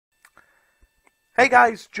Hey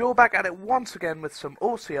guys, Joe back at it once again with some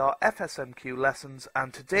OCR FSMQ lessons,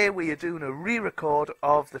 and today we are doing a re-record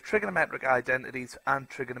of the Trigonometric Identities and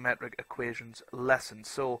Trigonometric Equations lesson.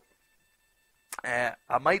 So I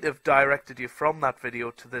might have directed you from that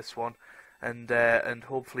video to this one, and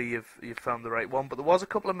hopefully you've found the right one, but there was a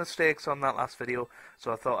couple of mistakes on that last video,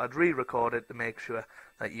 so I thought I'd re-record it to make sure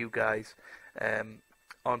that you guys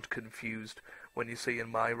aren't confused when you see in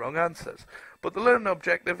my wrong answers. But the learning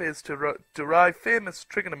objective is to derive famous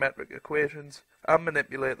trigonometric equations and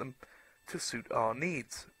manipulate them to suit our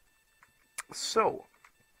needs. So,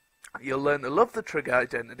 you'll learn to love the trig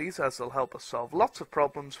identities, as they'll help us solve lots of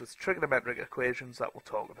problems with trigonometric equations that we'll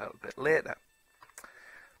talk about a bit later.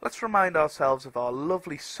 Let's remind ourselves of our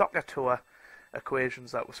lovely soccer tour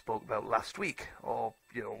equations that we spoke about last week, or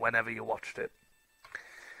whenever you watched it.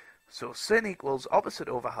 So sin equals opposite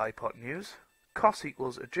over hypotenuse, cos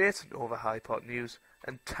equals adjacent over hypotenuse,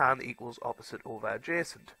 and tan equals opposite over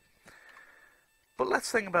adjacent. But let's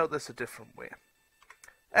think about this a different way.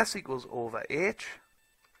 S equals over h,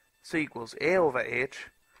 C equals A over h,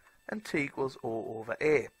 and T equals O over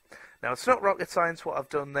A. Now it's not rocket science what I've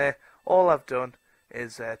done there. All I've done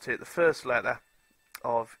is take the first letter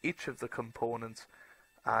of each of the components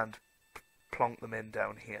and plonk them in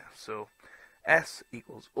down here. So S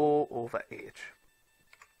equals O over h.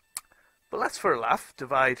 But let's, for a laugh,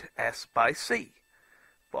 divide S by C.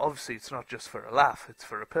 But obviously it's not just for a laugh, it's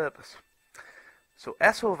for a purpose. So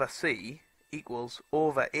S over C equals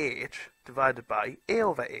over h divided by A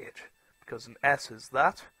over h, because an S is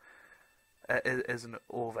that, is an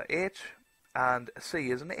over h, and a C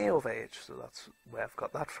is an A over h, so that's where I've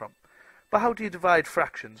got that from. But how do you divide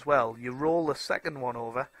fractions? Well, you roll the second one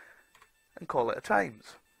over and call it a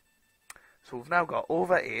times. So we've now got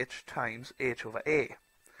over h times h over a.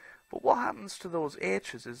 But what happens to those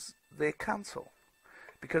h's is they cancel.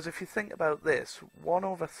 Because if you think about this, 1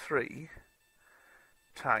 over 3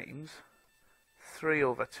 times 3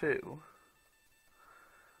 over 2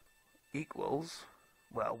 equals,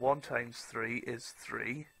 well, 1 times 3 is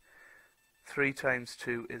 3, 3 times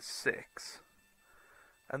 2 is 6,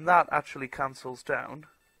 and that actually cancels down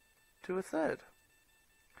to a third.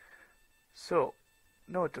 So,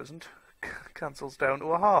 no it doesn't. Cancels down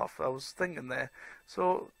to a half. I was thinking there.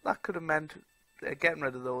 So that could have meant getting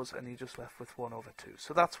rid of those and you're just left with 1 over 2.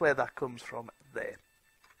 So that's where that comes from there.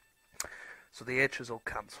 So the h's will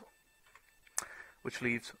cancel, which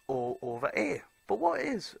leaves O over A. But what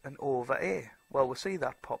is an O over A? Well, we'll see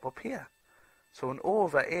that pop up here. So an O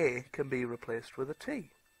over A can be replaced with a T.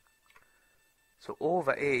 So O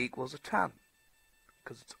over A equals a tan,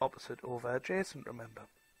 because it's opposite over adjacent, remember.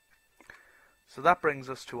 So that brings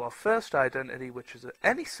us to our first identity, which is that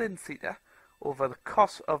any sin theta over the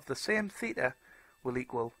cos of the same theta will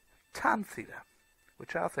equal tan theta,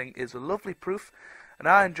 which I think is a lovely proof, and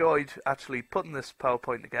I enjoyed actually putting this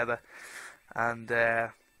PowerPoint together and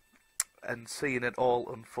seeing it all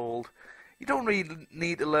unfold. You don't really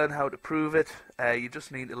need to learn how to prove it, you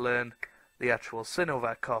just need to learn the actual sin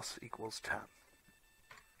over cos equals tan.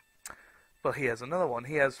 But here's another one.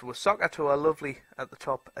 Here's the soccer tour, lovely at the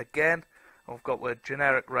top again. We've got a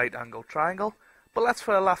generic right angle triangle, but let's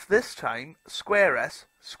for a laugh this time square S,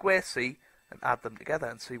 square C, and add them together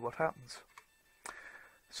and see what happens.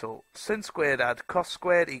 So sin squared add cos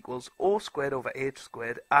squared equals O squared over h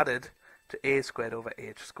squared added to A squared over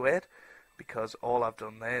h squared, because all I've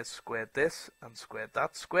done there is squared this and squared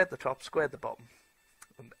that, squared the top, squared the bottom,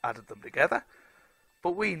 and added them together.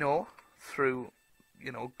 But we know through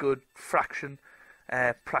good fraction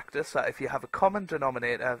practice that if you have a common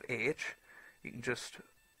denominator of h, you can just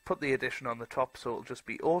put the addition on the top, so it'll just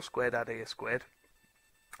be O squared add A squared,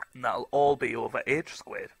 and that'll all be over h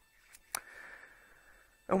squared.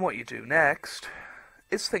 And what you do next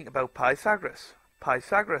is think about Pythagoras.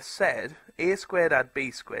 Pythagoras said A squared add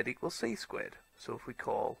B squared equals C squared. So if we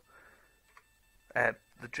call the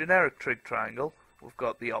generic trig triangle, we've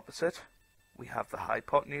got the opposite, we have the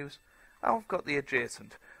hypotenuse, and we've got the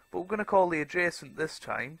adjacent. But we're going to call the adjacent this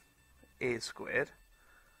time A squared.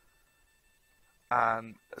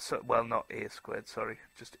 And so, well, not A squared, sorry,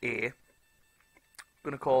 just A. We're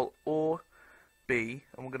going to call O B,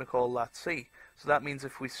 and we're going to call that C. So that means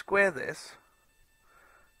if we square this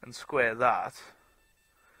and square that,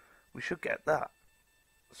 we should get that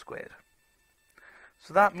squared.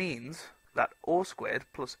 So that means that O squared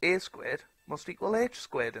plus A squared must equal H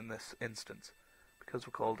squared in this instance, because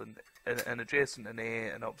we're called an adjacent an A,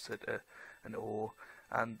 an opposite an O,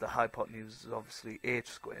 and the hypotenuse is obviously H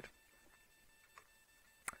squared.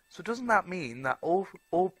 So doesn't that mean that O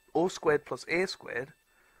squared plus A squared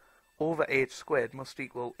over H squared must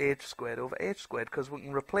equal H squared over H squared, because we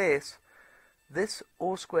can replace this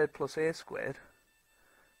O squared plus A squared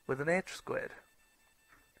with an H squared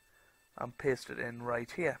and paste it in right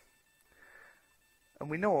here. And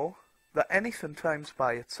we know that anything times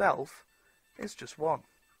by itself is just 1.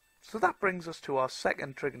 So that brings us to our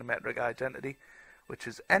second trigonometric identity, which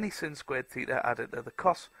is any sin squared theta added to the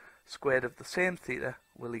cos squared of the same theta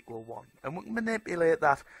will equal 1. And we can manipulate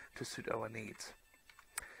that to suit our needs.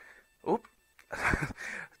 Oop,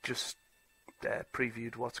 just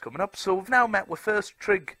previewed what's coming up. So we've now met with first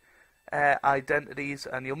trig identities,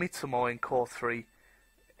 and you'll meet some more in Core 3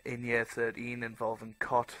 in Year 13 involving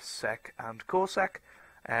cot, sec and cosec,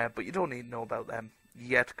 but you don't need to know about them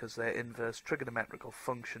yet because they're inverse trigonometrical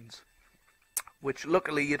functions, which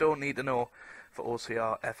luckily you don't need to know for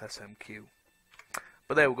OCR FSMQ.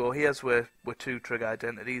 But there we go, here's where two trig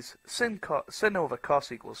identities, sin over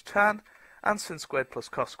cos equals tan, and sin squared plus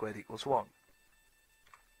cos squared equals 1.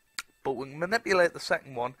 But we can manipulate the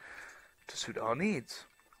second one to suit our needs.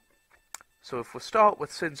 So if we start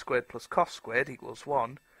with sin squared plus cos squared equals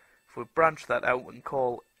 1, if we branch that out, we can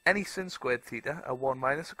call any sin squared theta a 1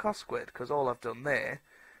 minus a cos squared, because all I've done there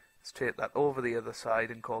is take that over the other side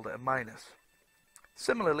and called it a minus.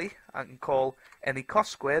 Similarly, I can call any cos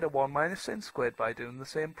squared a 1 minus sin squared by doing the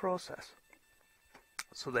same process.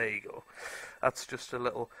 So there you go. That's just a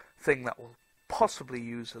little thing that we'll possibly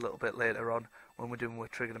use a little bit later on when we're doing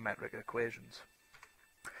with trigonometric equations.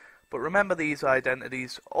 But remember these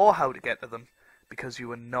identities or how to get to them because you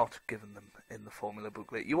were not given them in the formula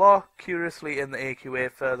booklet. You are curiously in the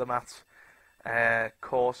AQA Further Maths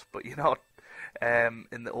course, but you're not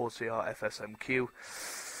in the OCR FSMQ.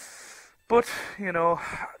 But, you know,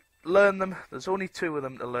 learn them. There's only 2 of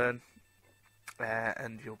them to learn,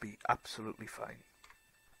 and you'll be absolutely fine.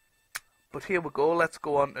 But here we go, let's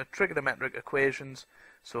go on to trigonometric equations.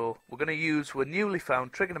 So we're going to use our newly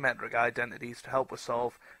found trigonometric identities to help us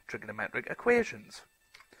solve trigonometric equations.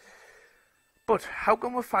 But how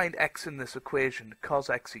can we find x in this equation, cos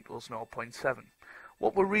x equals 0.7?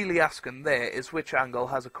 What we're really asking there is which angle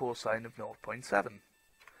has a cosine of 0.7.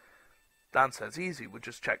 The answer is easy, we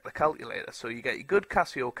just check the calculator. So you get your good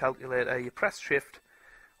Casio calculator, you press shift,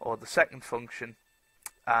 or the second function,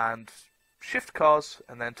 and shift cos,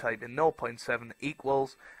 and then type in 0.7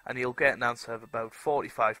 equals, and you'll get an answer of about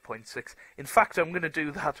 45.6. In fact, I'm going to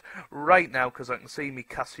do that right now because I can see me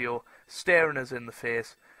Casio staring us in the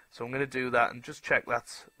face. So I'm going to do that and just check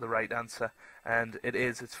that's the right answer. And it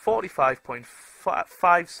is. It's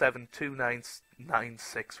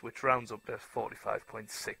 45.572996, which rounds up to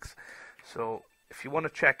 45.6. So if you want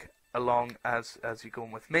to check along as you're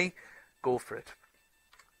going with me, go for it.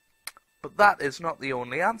 But that is not the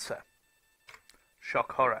only answer.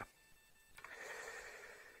 Shock horror.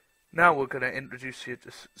 Now we're going to introduce you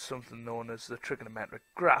to something known as the trigonometric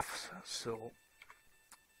graphs. So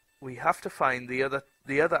we have to find the other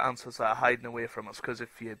answers that are hiding away from us, because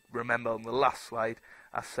if you remember on the last slide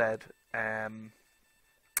I said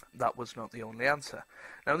that was not the only answer.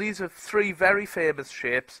 Now these are 3 very famous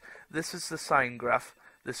shapes. This is the sine graph,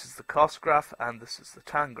 this is the cos graph, and this is the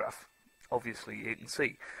tan graph. Obviously you can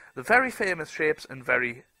see the very famous shapes and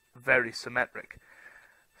very, very symmetric.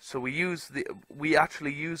 So we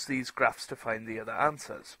actually use these graphs to find the other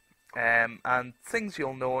answers. And things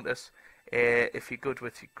you'll notice if you're good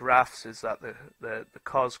with your graphs is that the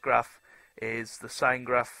cos graph is the sine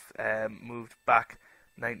graph moved back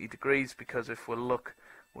 90 degrees, because if we look,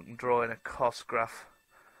 we can draw in a cos graph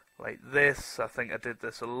like this. I think I did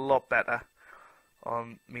this a lot better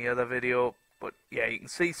on my other video, but yeah, you can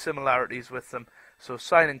see similarities with them. So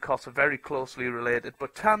sine and cos are very closely related,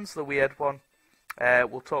 but tan's the weird one.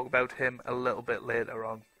 We'll talk about him a little bit later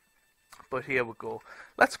on. But here we go.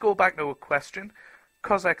 Let's go back to a question.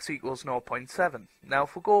 Cos x equals 0.7. Now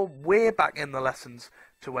if we go way back in the lessons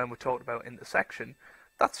to when we talked about intersection,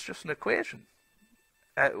 that's just an equation.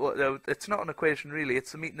 Well, it's not an equation really,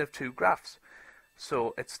 it's the meeting of 2 graphs.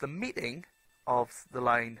 So it's the meeting of the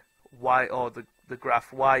line y, or the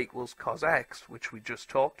graph y equals cos x, which we just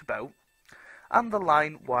talked about, and the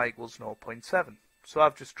line y equals 0.7. So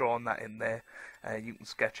I've just drawn that in there. You can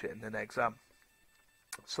sketch it in an exam.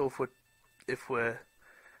 So if we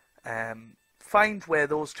find where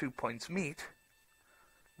those 2 points meet,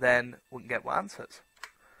 then we can get what answers.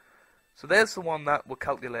 So there's the one that our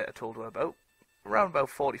calculator told us about, around about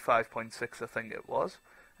 45.6 I think it was.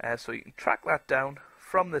 So you can track that down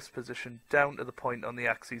from this position down to the point on the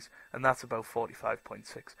axis, and that's about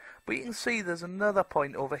 45.6. But you can see there's another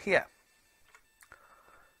point over here.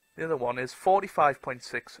 The other one is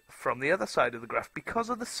 45.6 from the other side of the graph. Because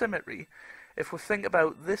of the symmetry, if we think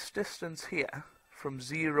about this distance here, from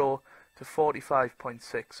 0 to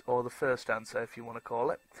 45.6, or the first answer if you want to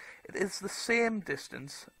call it, it is the same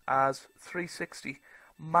distance as 360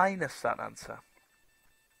 minus that answer.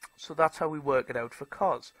 So that's how we work it out for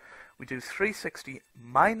cos. We do 360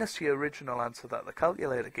 minus the original answer that the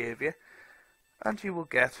calculator gave you, and you will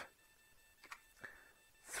get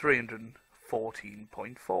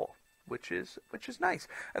 314.4, which is nice.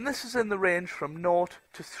 And this is in the range from 0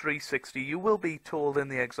 to 360. You will be told in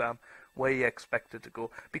the exam where you expect it to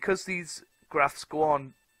go, because these graphs go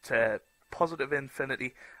on to positive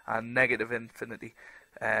infinity and negative infinity,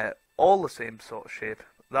 all the same sort of shape.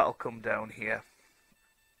 That'll come down here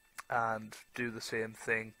and do the same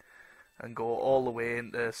thing and go all the way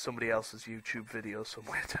into somebody else's YouTube video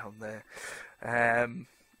somewhere down there, and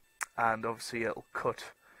obviously it'll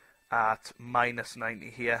cut at minus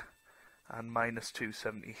 90 here and minus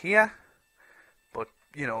 270 here. But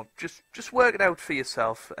you know, just work it out for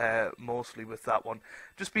yourself, mostly with that one.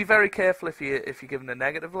 Just be very careful if you're given a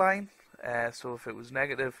negative line. So if it was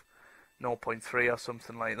negative 0.3 or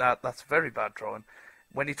something like that, that's very bad drawing.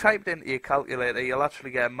 When you type it into your calculator, you'll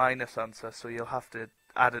actually get a minus answer, so you'll have to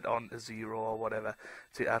add it on to 0 or whatever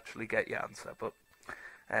to actually get your answer. But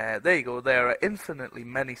there you go. There are infinitely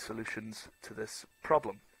many solutions to this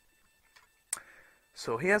problem.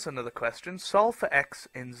 So here's another question. Solve for x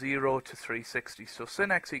in 0 to 360. So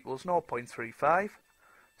sin x equals 0.35.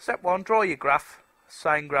 Step 1, draw your graph,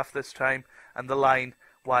 sine graph this time, and the line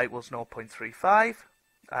y equals 0.35.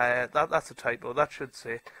 That's a typo. That should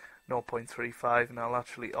say 0.35, and I'll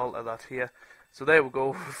actually alter that here. So there we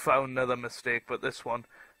go. We found another mistake, but this one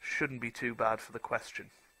shouldn't be too bad for the question.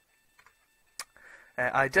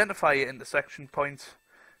 Identify your intersection points.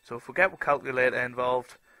 So if we get a calculator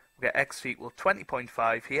involved, we get x equal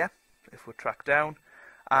 20.5 here, if we track down.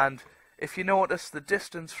 And if you notice, the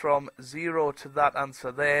distance from 0 to that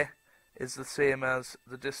answer there is the same as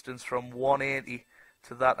the distance from 180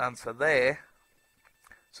 to that answer there.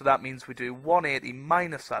 So that means we do 180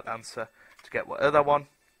 minus that answer to get what other one,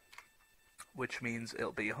 which means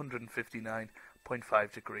it'll be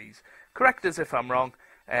 159.5 degrees. Correct as if I'm wrong,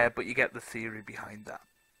 but you get the theory behind that.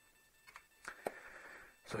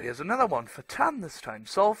 So here's another one for tan this time.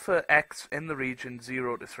 Solve for x in the region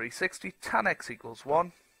 0 to 360. Tan x equals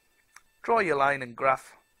 1. Draw your line and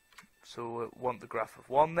graph. So we want the graph of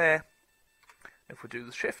 1 there. If we do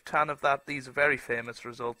the shift tan of that, these are very famous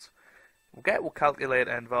results. We'll get a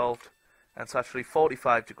calculator involved, and it's actually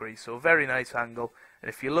 45 degrees, so a very nice angle. And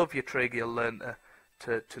if you love your trig, you'll learn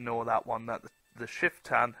to know that one, that the shift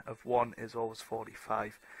tan of 1 is always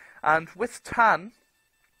 45. And with tan,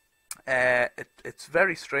 it's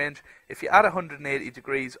very strange. If you add 180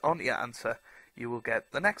 degrees onto your answer, you will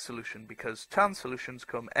get the next solution, because tan solutions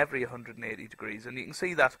come every 180 degrees. And you can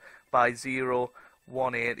see that by 0,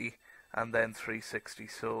 180, and then 360.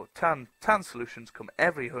 So tan solutions come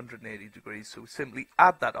every 180 degrees, so we simply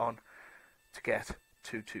add that on to get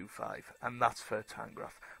 225, and that's for a tan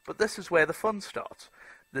graph. But this is where the fun starts.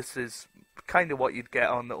 This is kind of what you'd get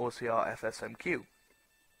on the OCR FSMQ.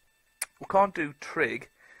 We can't do trig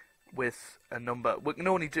with a number. We can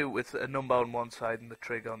only do it with a number on one side and the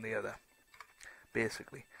trig on the other,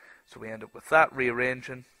 basically. So we end up with that,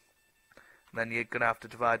 rearranging. And then you're going to have to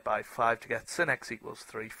divide by 5 to get sin x equals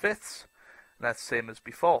 3/5. And that's the same as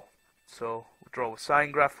before. So we'll draw a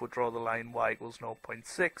sine graph, we'll draw the line y equals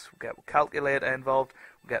 0.6, we'll get a calculator involved,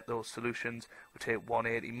 we'll get those solutions, we'll take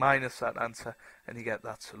 180 minus that answer, and you get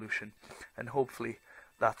that solution. And hopefully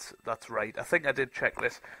that's right. I think I did check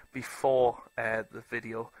this before the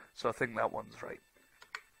video, so I think that one's right.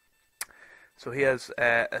 So here's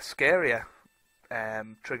a scarier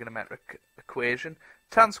trigonometric equation.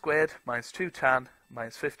 Tan squared minus 2 tan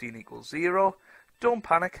minus 15 equals 0. Don't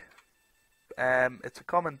panic. It's a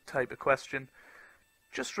common type of question.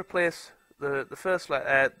 Just replace the first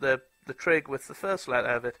letter, the trig with the first letter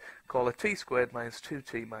of it. Call it t squared minus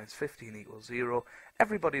 2t minus 15 equals 0.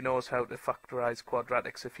 Everybody knows how to factorize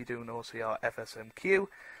quadratics if you do an OCR FSMQ,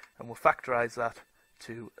 and we'll factorize that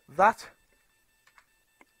to that.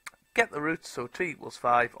 Get the roots, so t equals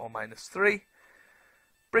 5 or minus 3.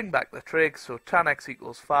 Bring back the trig, so tan x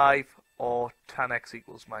equals 5 or tan x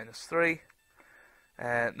equals minus 3.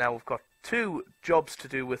 Now we've got 2 jobs to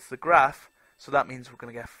do with the graph, so that means we're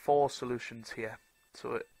going to get 4 solutions here.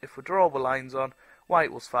 So if we draw the lines on y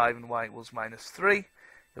equals 5 and y equals minus 3,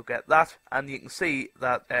 you'll get that, and you can see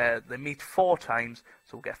that they meet 4 times,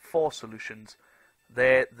 so we'll get 4 solutions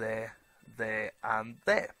there, there, there, and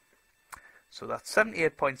there. So that's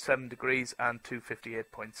 78.7 degrees and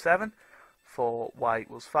 258.7 for y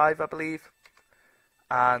equals 5, I believe.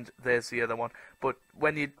 And there's the other one. But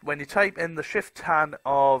when you type in the shift tan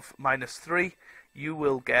of minus 3, you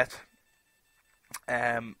will get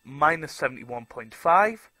minus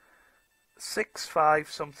 71.5, 65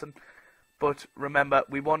 something. But remember,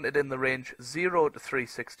 we want it in the range 0 to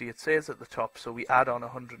 360. It says at the top, so we add on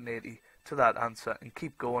 180 to that answer and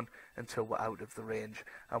keep going until we're out of the range.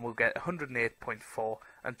 And we'll get 108.4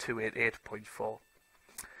 and 288.4.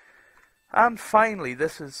 And finally,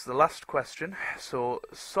 this is the last question. So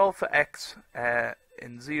solve for x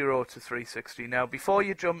in 0 to 360. Now, before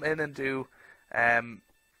you jump in and do a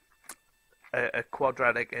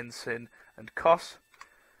quadratic in sin and cos,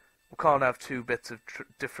 we can't have two bits of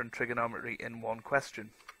different trigonometry in one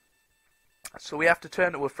question. So we have to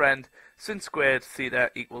turn to a friend, sin squared theta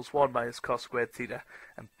equals 1 minus cos squared theta,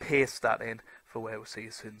 and paste that in for where we see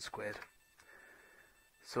sin squared.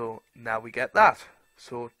 So now we get that.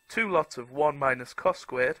 So 2 lots of 1 minus cos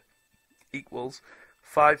squared equals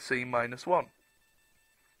 5c minus 1.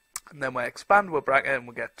 And then we expand our bracket and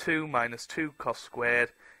we get 2 minus 2 cos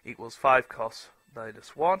squared equals 5 cos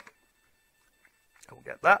minus 1. And we'll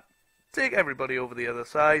get that. Take everybody over the other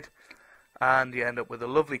side, and you end up with a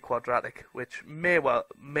lovely quadratic, which may well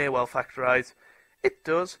factorize. It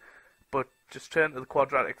does, but just turn to the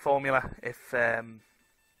quadratic formula if you're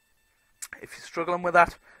struggling with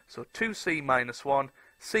that. So 2c minus 1,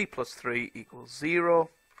 c plus 3 equals 0.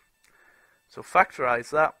 So factorize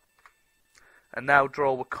that. And now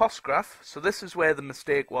draw a cos graph. So this is where the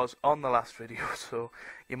mistake was on the last video. So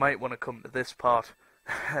you might want to come to this part,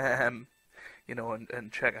 you know,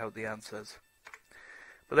 and check out the answers.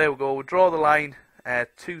 But there we go. We'll draw the line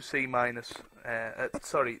 2c minus,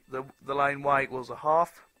 the line y equals a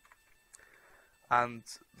half, and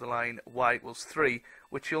the line y equals 3,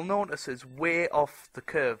 which you'll notice is way off the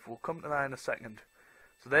curve. We'll come to that in a second.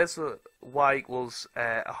 So there's the y equals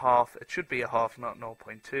a half. It should be a half, not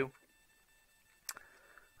 0.2.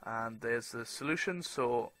 And there's the solution.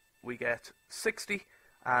 So we get 60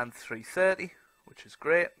 and 330, which is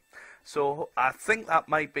great. So I think that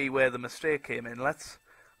might be where the mistake came in. Let's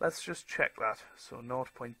just check that. So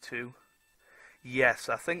 0.2. Yes,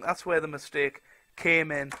 I think that's where the mistake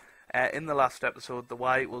came in the last episode. The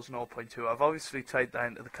y equals 0.2. I've obviously typed that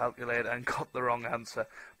into the calculator and got the wrong answer,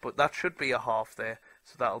 but that should be a half there.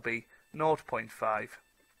 So that'll be 0.5.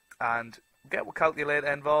 And get our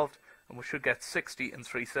calculator involved, and we should get 60 and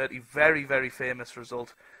 330. Very, very famous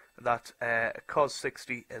result that cos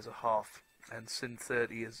 60 is a half. And sin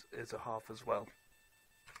 30 is a half as well.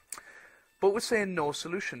 But we're saying no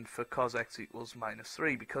solution for cos x equals minus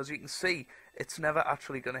 3, because you can see it's never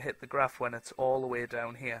actually going to hit the graph when it's all the way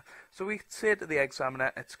down here. So we say to the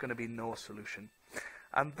examiner it's going to be no solution.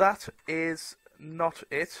 And that is not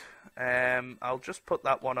it. I'll just put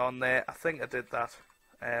that one on there. I think I did that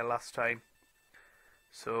last time.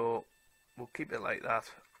 So we'll keep it like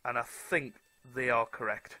that. And I think they are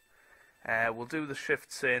correct. We'll do the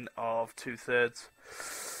shift sin of 2/3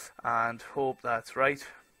 and hope that's right.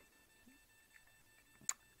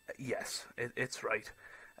 Yes, it's right.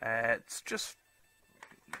 It's just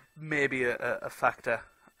maybe a factor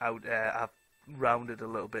out. I've rounded a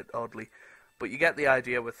little bit oddly, but you get the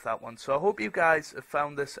idea with that one. So I hope you guys have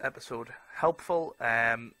found this episode helpful.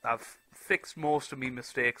 I've fixed most of my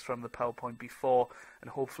mistakes from the PowerPoint before,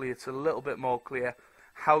 and hopefully it's a little bit more clear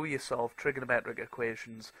how you solve trigonometric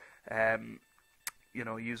equations, you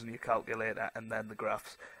know, using your calculator and then the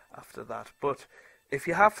graphs after that. But if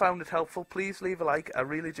you have found it helpful, please leave a like. I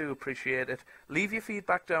really do appreciate it. Leave your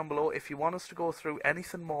feedback down below. If you want us to go through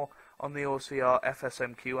anything more on the OCR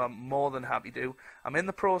FSMQ, I'm more than happy to. I'm in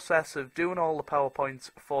the process of doing all the PowerPoints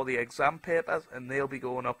for the exam papers, and they'll be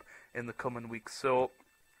going up in the coming weeks. So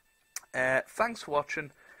thanks for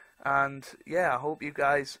watching, and yeah, I hope you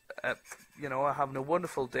guys you know, are having a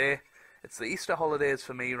wonderful day. It's the Easter holidays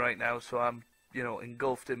for me right now, so I'm, you know,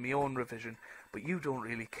 engulfed in my own revision. But you don't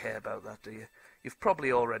really care about that, do you? You've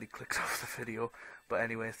probably already clicked off the video. But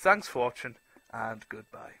anyway, thanks for watching, and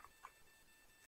goodbye.